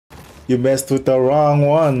You messed with the wrong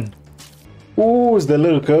one. Ooh, is the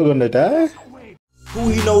little girl gonna die?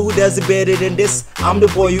 Who you know who does it better than this? I'm the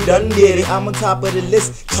boy who done get it. I'm on top of the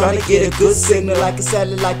list, trying to get a good signal like a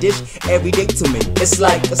satellite dish. Every day to me, it's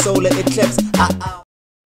like a solar eclipse.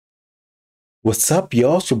 What's up,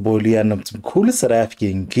 y'all? It's your boy Leon. I'm some coolest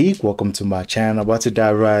African geek. Welcome to my channel. About to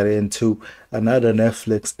dive right into another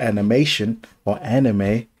Netflix animation or anime.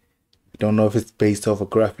 I don't know if it's based off a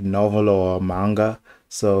graphic novel or a manga,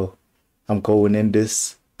 so I'm going in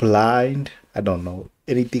this blind. I don't know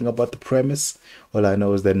anything about the premise. All I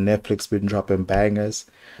know is that Netflix been dropping bangers: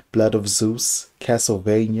 Blood of Zeus,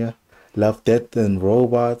 Castlevania, Love, Death and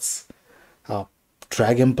Robots,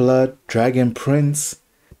 Dragon Blood, Dragon Prince.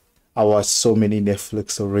 I watched so many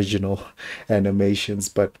Netflix original animations,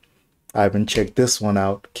 but I haven't checked this one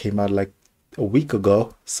out. Came out like a week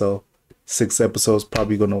ago, so 6 episodes.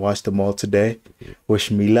 Probably gonna watch them all today.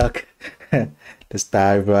 Wish me luck. Let's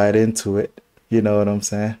dive right into it. You know what I'm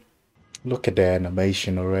saying? Look at the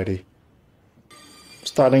animation already.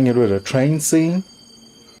 Starting it with a train scene.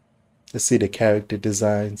 Let's see the character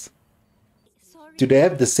designs. Do they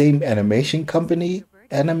have the same animation company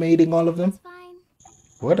animating all of them?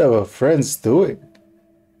 What are Friends doing?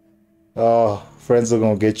 Oh, Friends are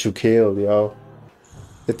gonna get you killed, yo.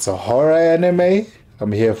 It's a horror anime?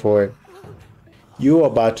 I'm here for it. You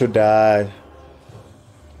about to die.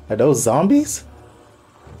 Are those zombies?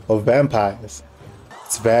 Or vampires?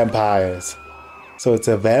 It's vampires. So it's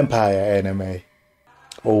a vampire anime.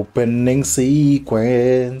 Opening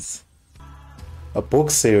sequence. A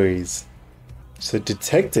book series. It's a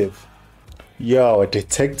detective. Yo, a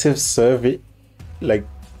detective solving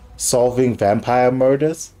vampire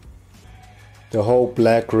murders. The whole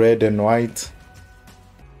black, red, and white.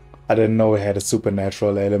 I didn't know it had a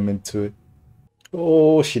supernatural element to it.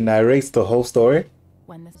 Oh, she narrates the whole story.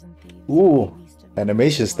 Ooh,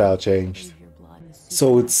 animation style changed.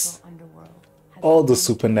 So it's all the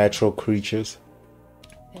supernatural creatures.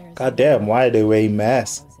 Goddamn, why are they wearing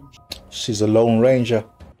masks? She's a Lone Ranger.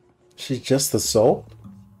 She's just a soul?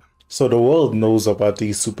 So the world knows about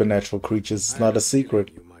these supernatural creatures. It's not a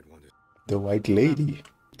secret. The White Lady.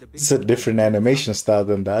 It's a different animation style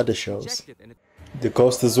than the other shows. The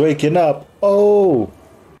ghost is waking up. Oh!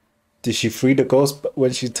 Did she free the ghost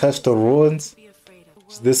when she touched the ruins?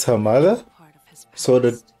 Is this her mother? So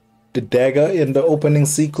the dagger in the opening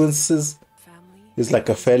sequences is like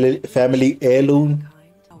a family heirloom.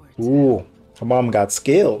 Ooh, her mom got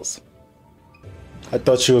skills. I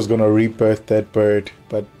thought she was gonna rebirth that bird,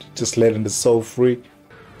 but just letting the soul free.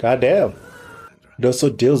 Goddamn. It also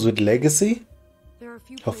deals with legacy.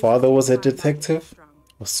 Her father was a detective,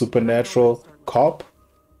 a supernatural cop.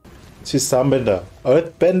 She summoned a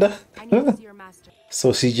earthbender.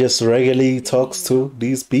 So she just regularly talks to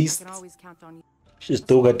these beasts. She's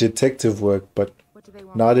still got detective work, but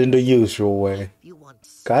not in the usual way.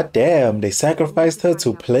 God damn, they sacrificed her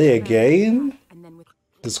to play a game?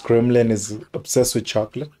 This gremlin is obsessed with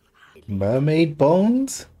chocolate. Mermaid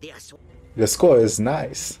bones? The score is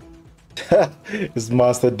nice. This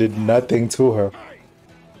monster did nothing to her.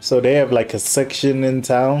 So they have like a section in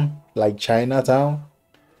town, like Chinatown.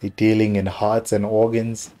 They're dealing in hearts and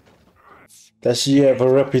organs. Does she have a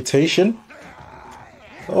reputation?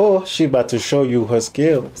 Oh, she about to show you her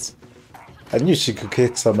skills. I knew she could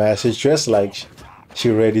kick some ass. She's dressed like she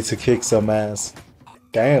ready to kick some ass.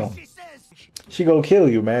 Damn. She gonna kill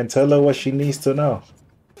you, man. Tell her what she needs to know.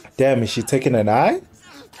 Damn, is she taking an eye?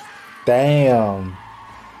 Damn.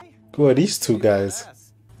 Who are these two guys?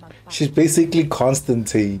 She's basically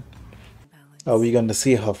Constantine. Are we gonna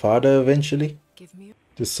see her father eventually?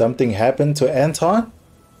 Did something happen to Anton?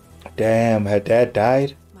 Damn, her dad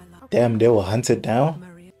died. Damn, they were hunted down.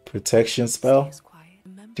 Protection spell.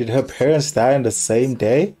 Did her parents die on the same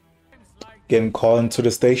day? Getting called into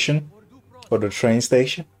the station? Or the train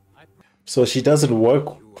station? So she doesn't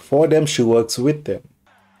work for them, she works with them.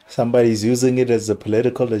 Somebody's using it as a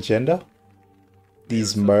political agenda?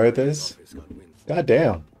 These murders?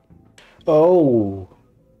 Goddamn. Oh,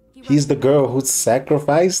 he's the girl who's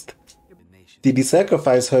sacrificed? Did he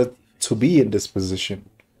sacrifice her to be in this position?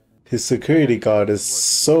 His security guard is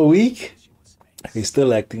so weak. He's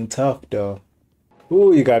still acting tough though.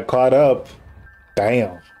 Ooh, you got caught up.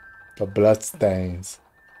 Damn. The blood stains.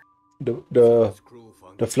 The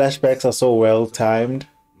flashbacks are so well timed.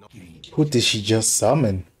 Who did she just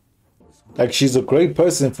summon? Like, she's a great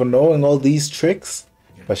person for knowing all these tricks,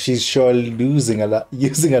 but she's surely using a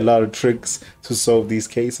lot of tricks to solve these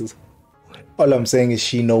cases. All I'm saying is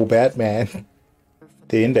she know Batman.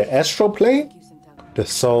 They're in the astral plane? The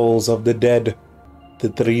souls of the dead. The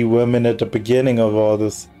 3 women at the beginning of all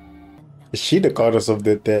this. Is she the goddess of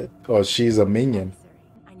the dead, or she's a minion?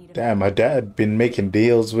 Damn, her dad been making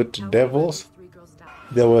deals with the devils.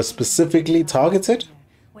 They were specifically targeted.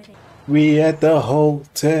 We at the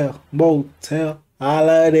hotel, motel,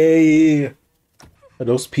 holiday. Are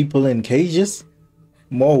those people in cages?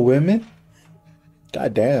 More women?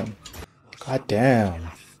 God damn. God damn.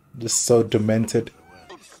 Just so demented.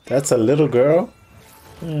 That's a little girl?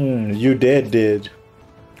 You did.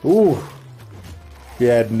 Ooh, you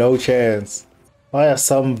had no chance. Why are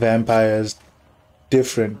some vampires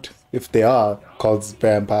different if they are called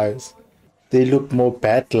vampires? They look more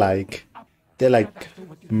bat-like. They're like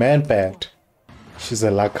man-bat. She's a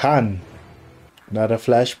Lacan. Not a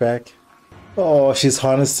flashback. Oh, she's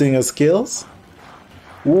harnessing her skills?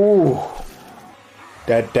 Ooh,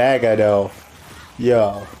 that dagger though.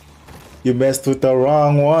 Yo, you messed with the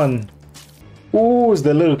wrong one. Ooh, is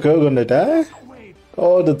the little girl gonna die?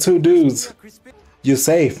 Oh, the two dudes. You're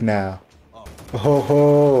safe now. Oh,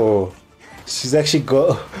 ho. She's actually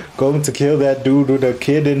going to kill that dude with a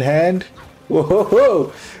kid in hand?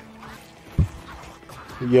 Whoa.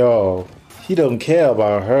 Yo, he don't care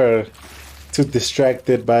about her. Too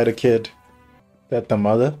distracted by the kid. That the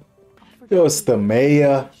mother? Yo, it's the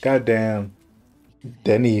mayor. Goddamn.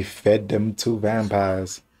 Then he fed them two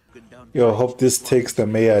vampires. Yo, hope this takes the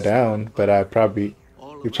mayor down, but he probably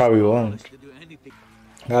won't.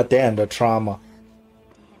 Goddamn, the trauma.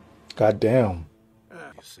 Goddamn.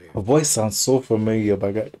 Her voice sounds so familiar,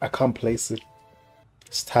 but I can't place it.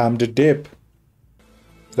 It's time to dip.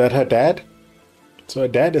 Is that her dad? So her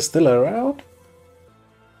dad is still around?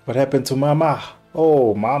 What happened to Mama?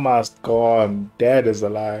 Oh, Mama's gone. Dad is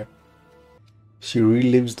alive. She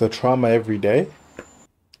relives the trauma every day.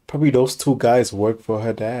 Probably those two guys work for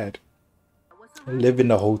her dad. Live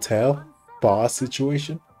in a hotel bar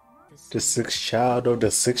situation. The sixth child of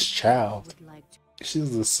the sixth child.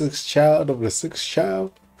 She's the sixth child of the sixth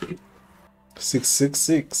child.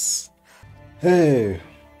 666. Hey.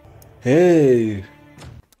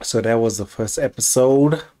 So that was the first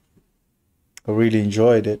episode. I really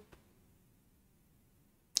enjoyed it.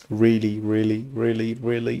 Really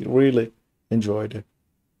enjoyed it.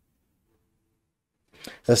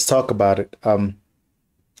 Let's talk about it.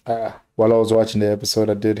 While I was watching the episode,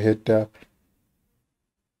 I did hit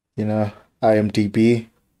IMDb.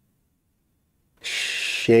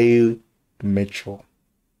 Shay Mitchell.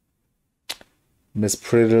 Miss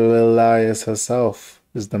Pretty Little Liars herself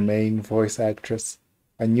is the main voice actress.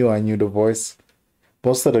 I knew the voice.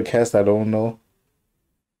 Most of the cast I don't know.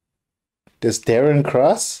 There's Darren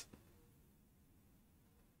Cross.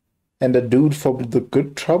 And the dude from The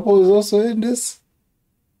Good Trouble is also in this.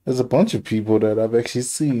 There's a bunch of people that I've actually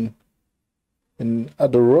seen in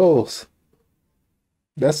other roles.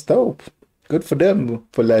 That's dope. Good for them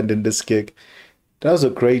for landing this gig. That was a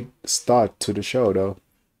great start to the show, though.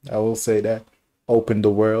 I will say that. Opened the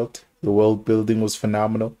world. The world building was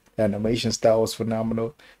phenomenal. The animation style was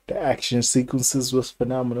phenomenal. The action sequences was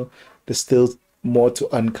phenomenal. There's still more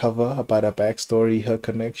to uncover about her backstory, her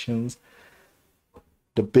connections,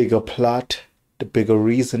 the bigger plot, the bigger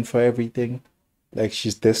reason for everything. Like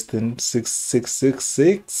she's destined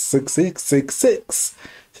 666.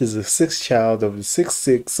 She's the sixth child of the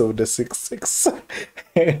 66 of the 66.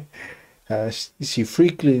 She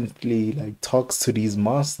frequently like talks to these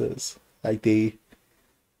monsters like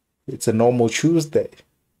it's a normal Tuesday.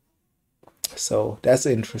 So that's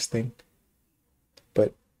interesting.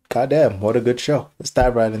 But goddamn, what a good show. Let's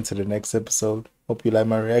dive right into the next episode. Hope you like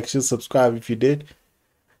my reaction. Subscribe if you did.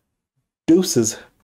 Deuces.